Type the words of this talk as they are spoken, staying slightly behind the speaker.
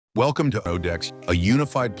Welcome to ODeX, a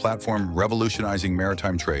unified platform revolutionizing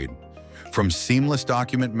maritime trade. From seamless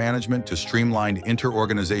document management to streamlined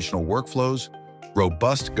inter-organizational workflows,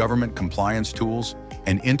 robust government compliance tools,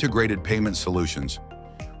 and integrated payment solutions,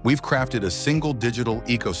 we've crafted a single digital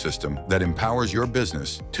ecosystem that empowers your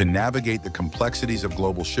business to navigate the complexities of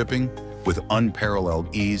global shipping with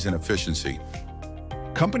unparalleled ease and efficiency.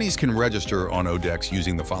 Companies can register on ODeX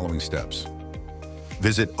using the following steps.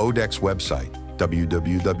 Visit ODeX website,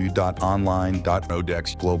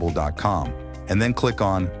 www.online.odexglobal.com, and then click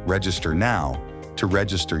on Register Now to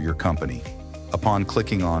register your company. Upon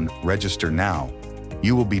clicking on Register Now,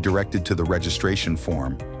 you will be directed to the registration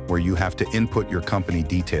form where you have to input your company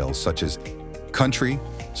details such as country,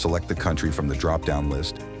 select the country from the drop-down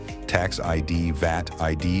list, tax ID, VAT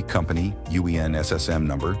ID, company, UN, SSM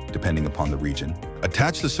number, depending upon the region.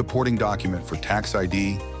 Attach the supporting document for tax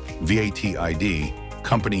ID, VAT ID,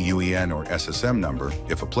 company UN or SSM number,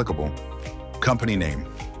 if applicable, company name,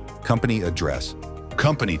 company address,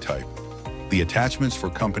 company type. The attachments for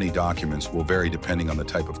company documents will vary depending on the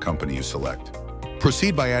type of company you select.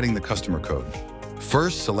 Proceed by adding the customer code.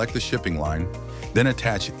 First, select the shipping line, then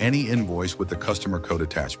attach any invoice with the customer code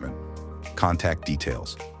attachment. Contact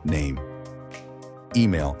details, name,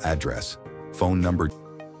 email address, phone number.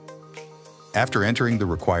 After entering the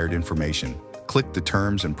required information, click the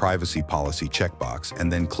Terms and Privacy Policy checkbox and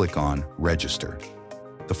then click on Register.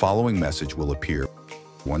 The following message will appear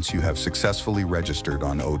once you have successfully registered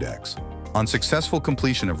on ODeX. On successful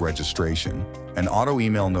completion of registration, an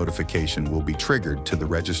auto-email notification will be triggered to the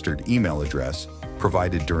registered email address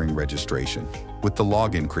provided during registration with the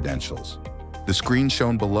login credentials. The screen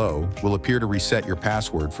shown below will appear to reset your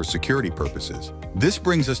password for security purposes. This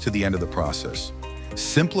brings us to the end of the process.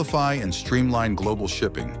 Simplify and streamline global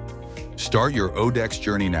shipping. Start your ODeX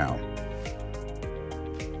journey now.